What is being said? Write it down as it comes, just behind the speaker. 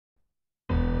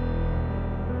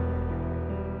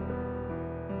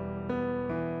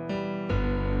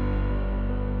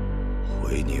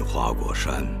为你花果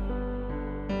山，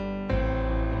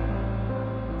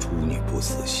诛你不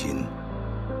死心。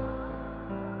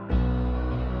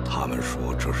他们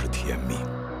说这是天命。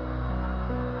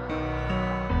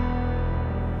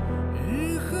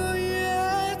日和月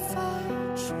在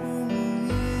重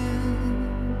演，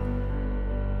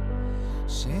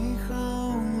谁号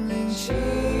令齐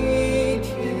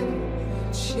天？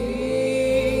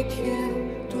齐天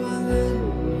断恩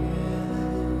怨，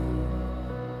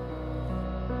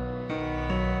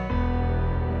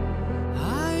爱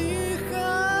与恨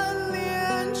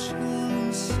连成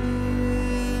线，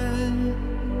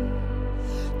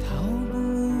逃不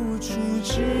出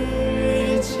指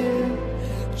尖，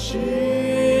指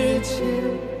尖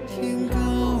天高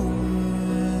远。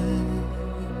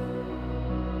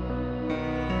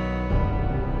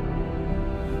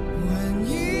问一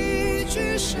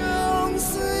句生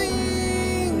死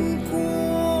因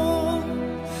果，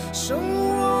生我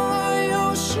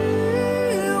有时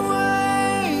为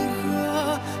何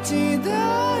期待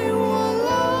我来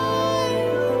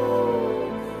如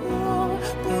火，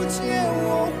不见我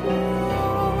活，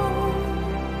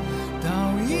到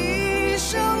一生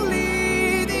里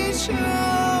的成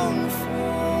佛，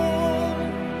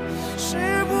是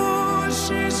不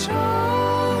是成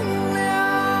了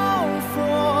佛，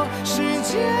世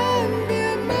间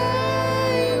便没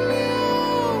了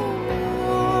我？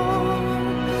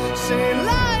谁来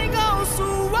告诉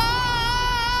我？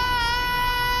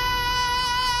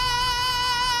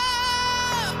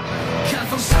看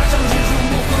风沙上日入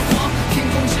莫昏黄，天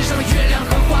空之上的月亮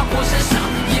和花果山上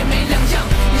也没两样。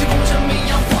一场功成名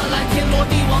扬，换来天罗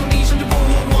地网，你生就不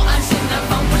我，我安心南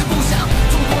方不是不想。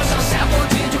中国上下国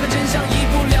界，就看真相，一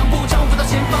步两步丈夫到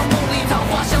前方，梦里桃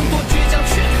花香多倔强，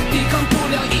却抵抗不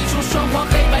了一出双黄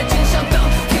黑白真相等。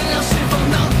天亮是否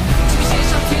能继续写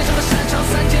上天上的擅长？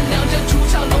三剑两刃出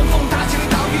鞘，龙凤塔千里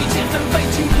岛遇见分飞，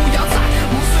请不要在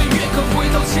无岁月可回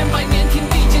头，千百年天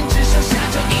地间只剩下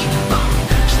这一棒。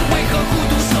是为何孤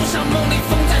独受伤？梦里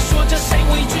风在说着谁？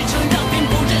我一句承让，并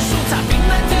不认输，在冰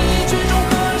蓝天一曲中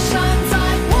河山在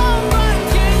望断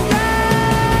天涯。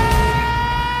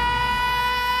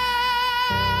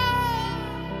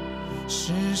是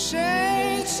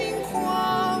谁轻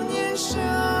狂年少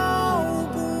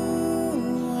不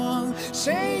忘？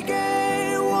谁给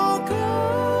我个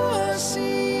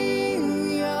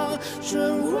信仰？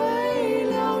准为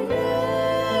了月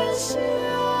相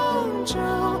照，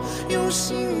用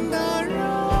心打扰。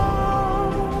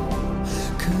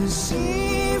可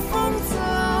惜风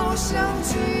早相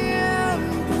见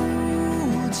不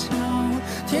巧，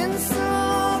天色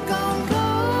刚刚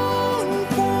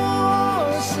破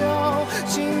晓，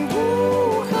情故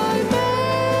还没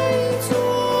做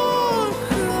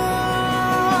好，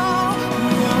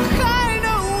我还能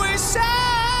微笑。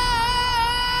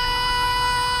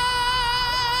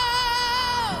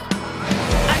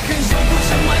爱恨永不成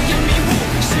万言迷雾，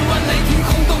十万雷霆轰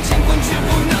动乾坤，却不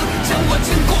能将我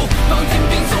禁锢。抱怨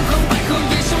兵纵横捭阖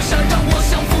野兽，想让我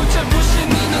降服，这不是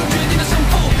你能决定的胜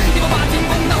负。一把把天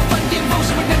风闹翻巅峰，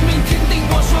是为人民天定。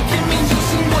我说天命有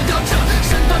心，我要这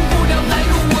身断不了来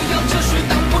路，我要这水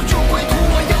挡不住归途，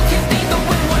我要天地都为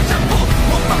我让步。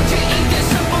我放弃一点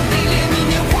山崩地裂，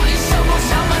你年华一笑落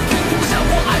下满天土下，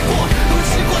我爱过，如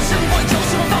吃过胜过，有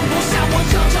什么放不下？我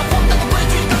要这荒诞的规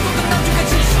矩，当作跟当局看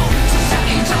技术，只下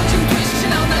一场进退是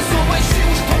两难所谓虚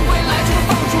无是同归来，就能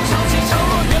放逐潮起潮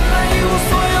落，原来一无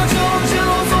所有就只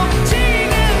落做纪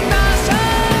念大山。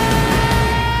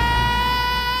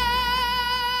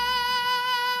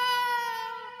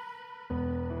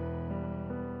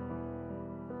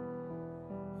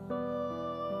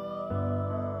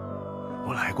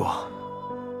我来过，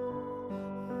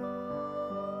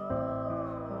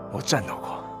我战斗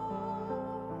过，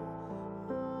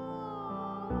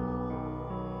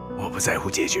我不在乎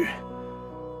结局。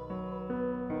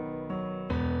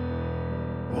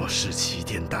我是齐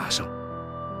天大圣，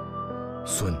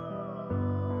孙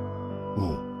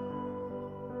悟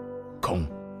空。